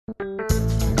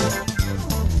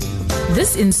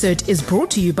This insert is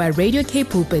brought to you by Radio K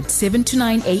Pulpit 7 to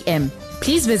 9 a.m.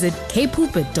 Please visit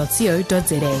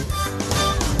kpulpit.co.za.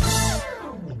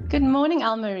 Good morning,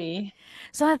 Al-Marie.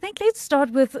 So I think let's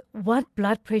start with what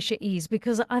blood pressure is,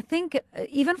 because I think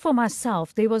even for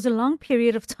myself, there was a long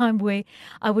period of time where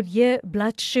I would hear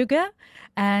blood sugar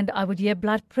and I would hear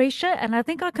blood pressure, and I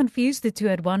think I confused the two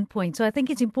at one point. So I think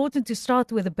it's important to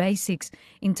start with the basics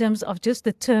in terms of just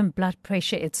the term blood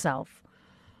pressure itself.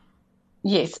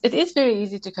 Yes, it is very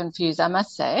easy to confuse, I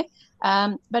must say.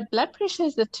 But blood pressure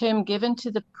is the term given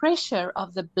to the pressure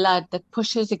of the blood that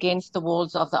pushes against the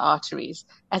walls of the arteries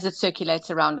as it circulates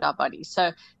around our body.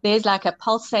 So there's like a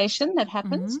pulsation that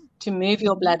happens to move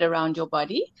your blood around your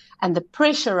body, and the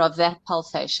pressure of that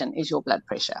pulsation is your blood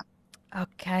pressure.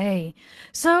 Okay.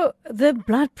 So the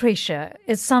blood pressure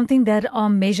is something that are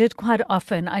measured quite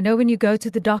often. I know when you go to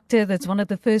the doctor, that's one of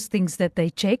the first things that they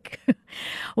check.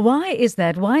 Why is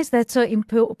that? Why is that so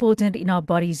important in our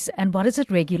bodies, and what does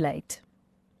it regulate?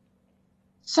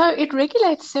 So it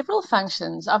regulates several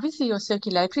functions. Obviously, your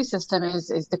circulatory system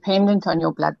is dependent on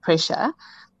your blood pressure,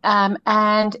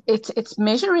 and it's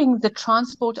measuring the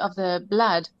transport of the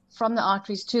blood from the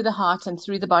arteries to the heart and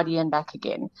through the body and back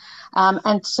again.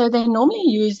 And so they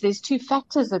normally there's two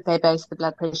factors that they base the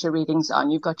blood pressure readings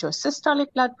on. You've got your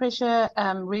systolic blood pressure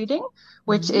reading,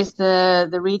 which is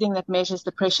the reading that measures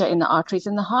the pressure in the arteries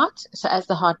in the heart, so as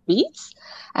the heart beats.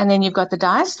 And then you've got the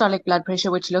diastolic blood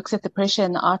pressure, which looks at the pressure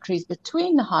in the arteries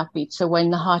between the heartbeats, so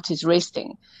when the heart is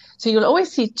resting. So you'll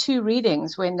always see two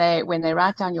readings when they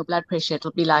write down your blood pressure.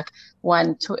 It'll be like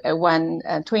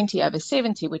 120 over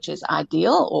 70, which is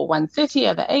ideal, or 130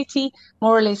 over 80.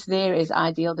 More or less there is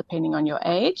ideal depending on your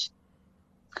age.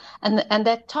 And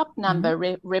that top number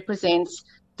represents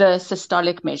the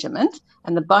systolic measurement,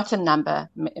 and the bottom number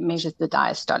measures the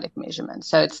diastolic measurement.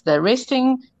 So it's the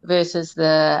resting versus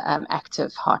the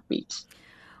active heartbeat.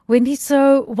 Wendy,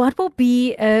 so what will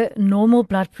be a normal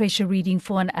blood pressure reading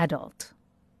for an adult?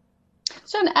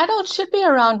 So an adult should be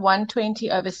around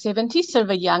 120 over 70, sort of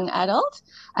a young adult.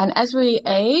 And as we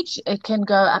age, it can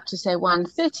go up to, say,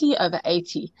 130 over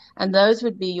 80. And those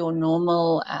would be your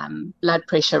normal blood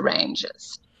pressure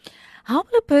ranges. How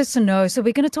will a person know? So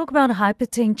we're going to talk about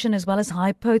hypertension as well as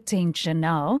hypotension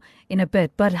now in a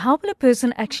bit. But how will a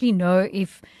person actually know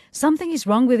if something is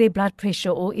wrong with their blood pressure,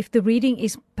 or if the reading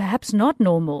is perhaps not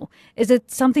normal? Is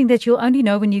it something that you'll only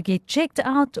know when you get checked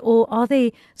out, or are there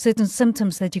certain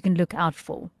symptoms that you can look out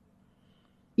for?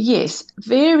 Yes,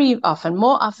 very often,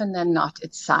 more often than not,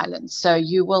 it's silent. So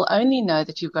you will only know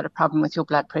that you've got a problem with your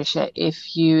blood pressure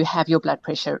if you have your blood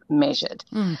pressure measured.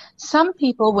 Some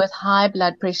people with high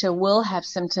blood pressure will have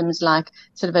symptoms like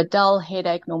sort of a dull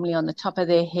headache, normally on the top of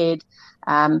their head.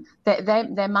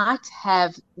 They might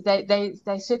have, they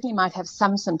certainly might have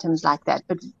some symptoms like that,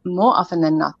 but more often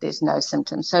than not, there's no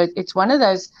symptoms. So it's one of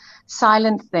those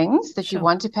silent things that you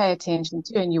want to pay attention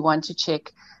to and you want to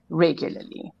check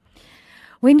regularly.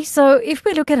 Wendy, so if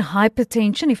we look at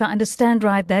hypertension, if I understand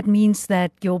right, that means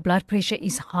that your blood pressure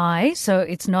is high. So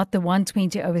it's not the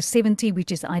 120 over 70,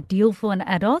 which is ideal for an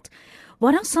adult.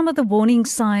 What are some of the warning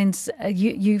signs?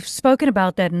 You've spoken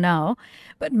about that now,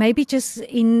 but maybe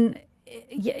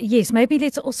maybe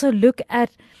let's also look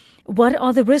at what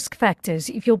are the risk factors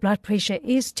if your blood pressure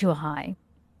is too high.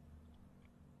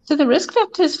 So the risk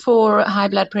factors for high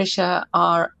blood pressure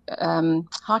are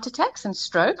heart attacks and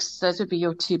strokes. Those would be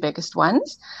your two biggest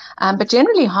ones, but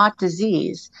generally heart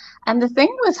disease. And the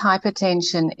thing with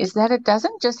hypertension is that it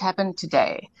doesn't just happen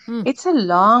today. It's a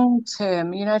long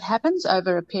term, it happens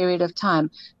over a period of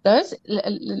time. Those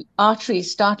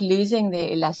arteries start losing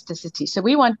their elasticity. So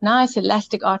we want nice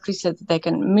elastic arteries so that they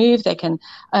can move, they can,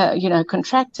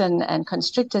 contract and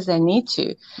constrict as they need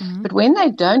to. But when they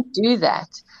don't do that,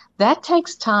 that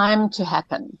takes time to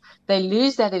happen. They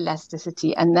lose that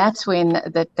elasticity, and that's when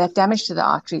that damage to the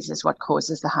arteries is what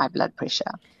causes the high blood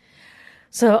pressure.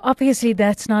 So obviously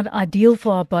that's not ideal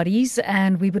for our bodies,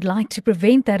 and we would like to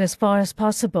prevent that as far as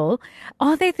possible.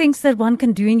 Are there things that one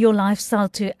can do in your lifestyle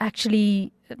to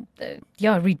actually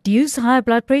reduce high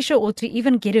blood pressure, or to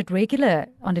even get it regular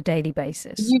on a daily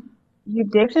basis? You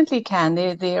definitely can.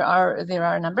 There are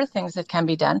a number of things that can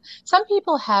be done. Some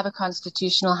people have a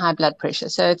constitutional high blood pressure,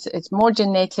 so it's more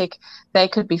genetic. They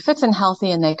could be fit and healthy,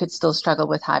 and they could still struggle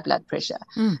with high blood pressure.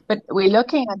 But we're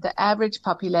looking at the average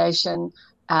population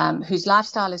whose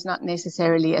lifestyle is not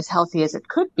necessarily as healthy as it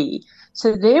could be.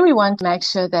 So there we want to make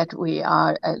sure that we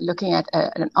are looking at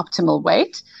an optimal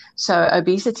weight. So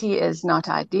obesity is not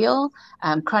ideal.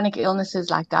 Chronic illnesses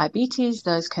like diabetes,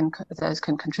 those can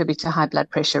contribute to high blood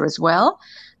pressure as well.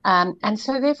 And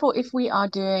so therefore, if we are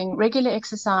doing regular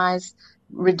exercise,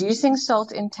 reducing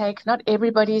salt intake. Not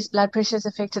everybody's blood pressure is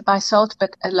affected by salt,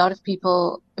 but a lot of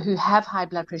people who have high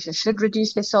blood pressure should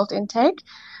reduce their salt intake.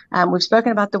 We've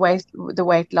spoken about the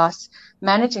weight loss.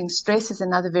 Managing stress is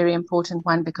another very important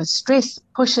one, because stress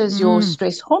pushes your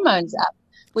stress hormones up,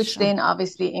 which then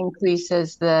obviously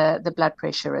increases the blood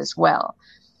pressure as well.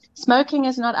 Smoking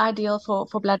is not ideal for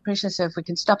blood pressure. So if we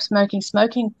can stop smoking,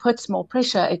 smoking puts more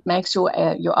pressure. It makes your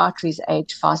arteries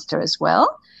age faster as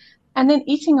well. And then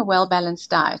eating a well-balanced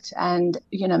diet and,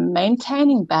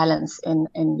 maintaining balance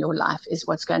in your life is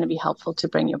what's going to be helpful to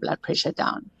bring your blood pressure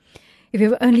down. If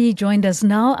you've only joined us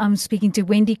now, I'm speaking to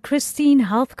Wendy Christien,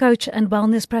 health coach and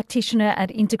wellness practitioner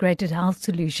at Integrated Health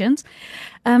Solutions.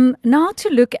 Now to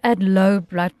look at low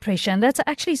blood pressure, and that's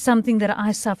actually something that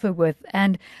I suffer with.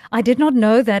 And I did not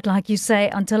know that, like you say,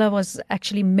 until I was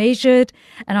actually measured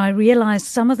and I realized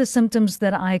some of the symptoms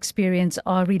that I experience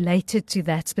are related to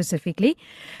that specifically.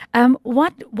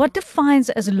 What defines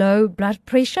as low blood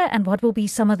pressure, and what will be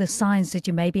some of the signs that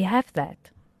you maybe have that?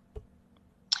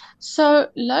 So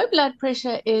low blood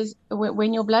pressure is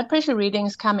when your blood pressure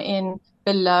readings come in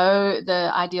below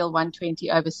the ideal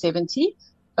 120/70,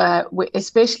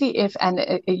 especially if,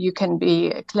 and you can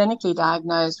be clinically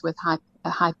diagnosed with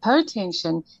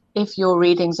hypotension if your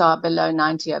readings are below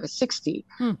 90/60.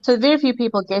 So very few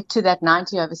people get to that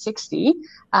 90/60,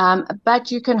 but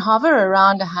you can hover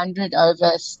around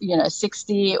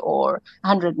 100/60 or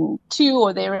 102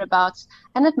 or thereabouts,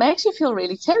 and it makes you feel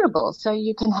really terrible. So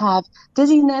you can have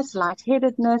dizziness,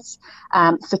 lightheadedness,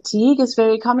 fatigue is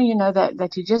very common,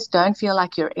 that you just don't feel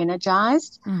like you're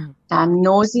energized,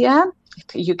 nausea.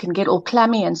 You can get all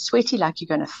clammy and sweaty like you're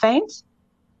going to faint.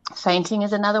 Fainting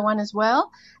is another one as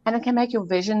well, and it can make your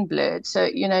vision blurred. So,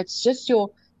 it's just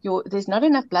there's not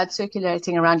enough blood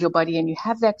circulating around your body, and you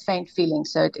have that faint feeling.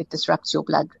 So it disrupts your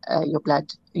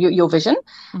vision.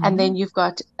 And then you've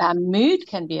got mood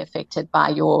can be affected by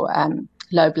your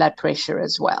low blood pressure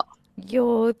as well.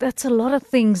 That's a lot of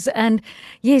things. And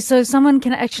so someone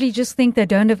can actually just think they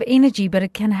don't have energy, but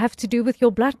it can have to do with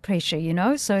your blood pressure,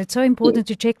 so it's so important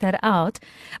to check that out.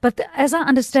 But as I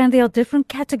understand, there are different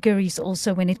categories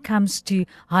also when it comes to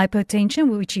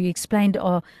hypotension, which you explained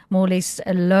are more or less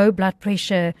a low blood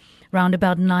pressure around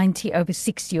about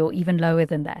 90/60 or even lower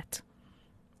than that.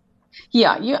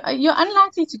 Yeah, you're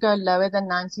unlikely to go lower than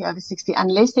 90/60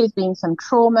 unless there's been some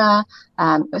trauma,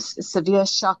 severe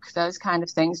shock, those kind of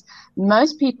things.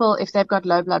 Most people, if they've got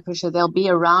low blood pressure, they'll be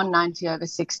around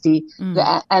 90/60,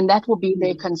 and that will be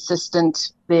their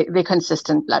consistent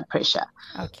blood pressure.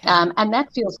 Okay. And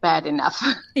that feels bad enough.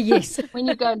 Yes. When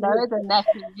you go lower than that,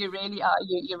 you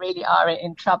really are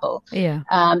in trouble. Yeah.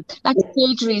 Like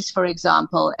surgeries, for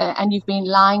example, and you've been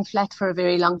lying flat for a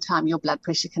very long time, your blood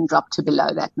pressure can drop to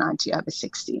below that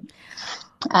 90/60.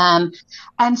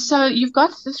 And so you've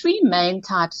got the three main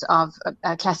types of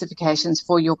classifications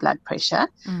for your blood pressure,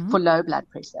 for low blood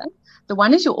pressure. The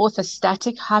one is your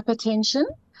orthostatic hypertension,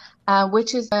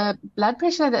 which is a blood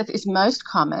pressure that is most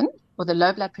common, or the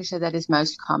low blood pressure that is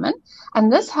most common.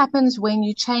 And this happens when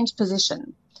you change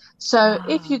position. So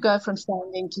if you go from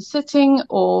standing to sitting,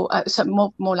 or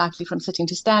more likely from sitting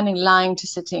to standing, lying to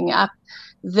sitting up,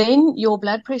 then your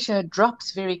blood pressure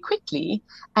drops very quickly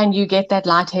and you get that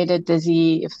lightheaded,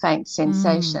 dizzy, faint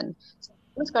sensation. So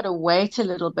you've got to wait a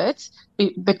little bit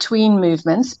between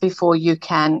movements before you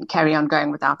can carry on going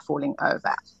without falling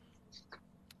over.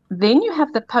 Then you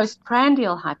have the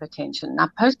postprandial hypertension. Now,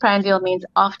 postprandial means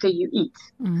after you eat.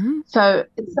 So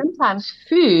sometimes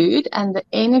food and the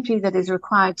energy that is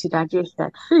required to digest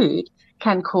that food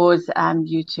can cause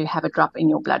you to have a drop in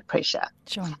your blood pressure.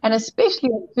 Sure. And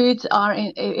especially if foods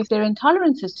if there are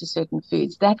intolerances to certain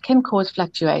foods, that can cause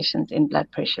fluctuations in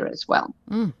blood pressure as well.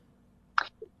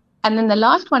 And then the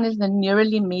last one is the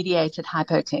neurally mediated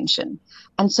hypotension.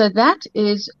 And so that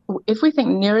is, if we think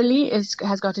neurally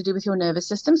has got to do with your nervous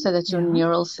system, so that's your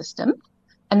neural system.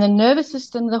 And the nervous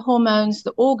system, the hormones,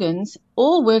 the organs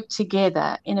all work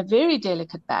together in a very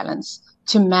delicate balance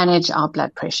to manage our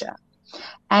blood pressure.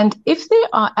 And if there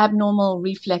are abnormal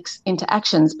reflex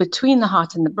interactions between the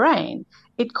heart and the brain,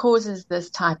 it causes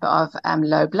this type of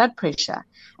low blood pressure.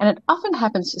 And it often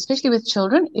happens, especially with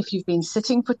children, if you've been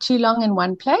sitting for too long in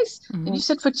one place, and you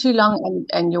sit for too long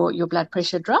and your blood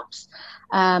pressure drops.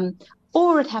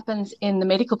 Or it happens in the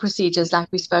medical procedures like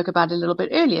we spoke about a little bit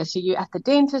earlier. So you're at the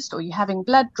dentist or you're having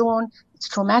blood drawn, it's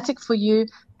traumatic for you,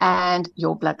 and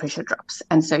your blood pressure drops,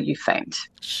 and so you faint.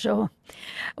 Sure.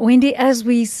 Wendy, as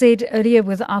we said earlier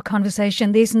with our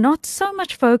conversation, there's not so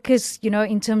much focus,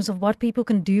 in terms of what people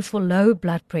can do for low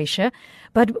blood pressure,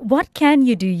 but what can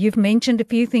you do? You've mentioned a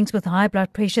few things with high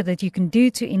blood pressure that you can do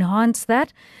to enhance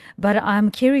that, but I'm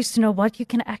curious to know what you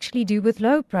can actually do with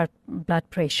low blood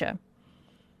pressure.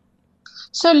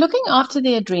 So looking after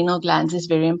the adrenal glands is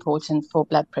very important for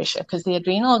blood pressure, because the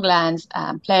adrenal glands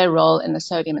play a role in the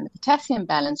sodium and the potassium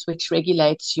balance, which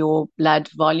regulates your blood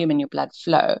volume and your blood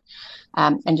flow,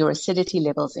 and your acidity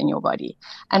levels in your body.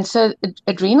 And so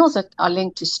adrenals are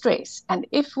linked to stress. And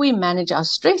if we manage our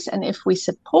stress and if we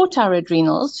support our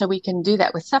adrenals, so we can do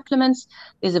that with supplements,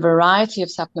 there's a variety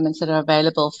of supplements that are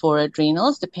available for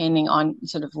adrenals, depending on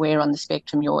sort of where on the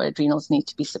spectrum your adrenals need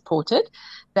to be supported.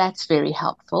 That's very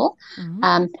helpful. Mm-hmm.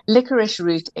 Licorice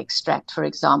root extract, for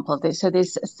example. There's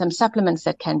some supplements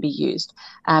that can be used.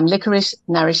 Licorice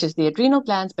nourishes the adrenal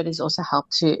glands, but is also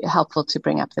helpful to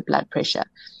bring up the blood pressure.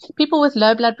 People with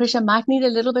low blood pressure might need a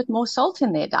little bit more salt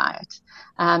in their diet.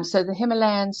 So the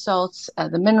Himalayan salts,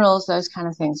 the minerals, those kind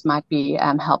of things might be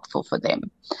helpful for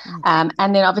them. Mm-hmm.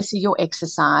 And then obviously your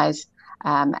exercise,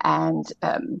 for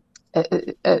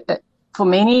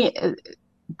many,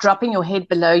 dropping your head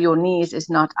below your knees is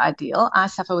not ideal. I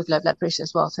suffer with low blood pressure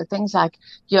as well. So things like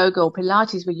yoga or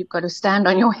Pilates, where you've got to stand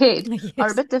on your head, yes,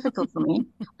 are a bit difficult for me.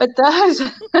 But those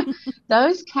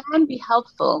can be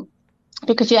helpful,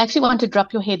 because you actually want to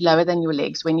drop your head lower than your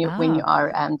legs when you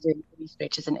are doing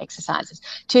stretches and exercises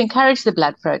to encourage the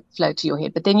blood flow to your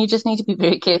head. But then you just need to be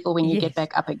very careful when you get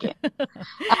back up again.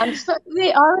 So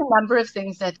there are a number of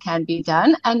things that can be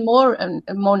done, and more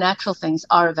natural things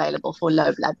are available for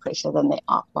low blood pressure than they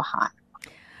are for high.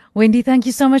 Wendy, thank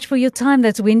you so much for your time.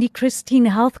 That's Wendy Christien,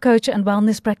 health coach and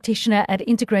wellness practitioner at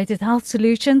Integrated Health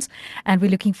Solutions, and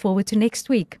we're looking forward to next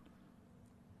week.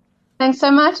 Thanks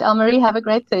so much, Elmarie. Have a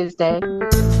great Thursday.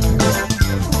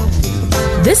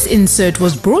 This insert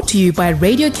was brought to you by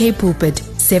Radio K Pulpit,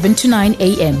 7 to 9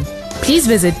 a.m. Please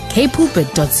visit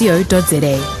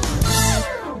kpulpit.co.za.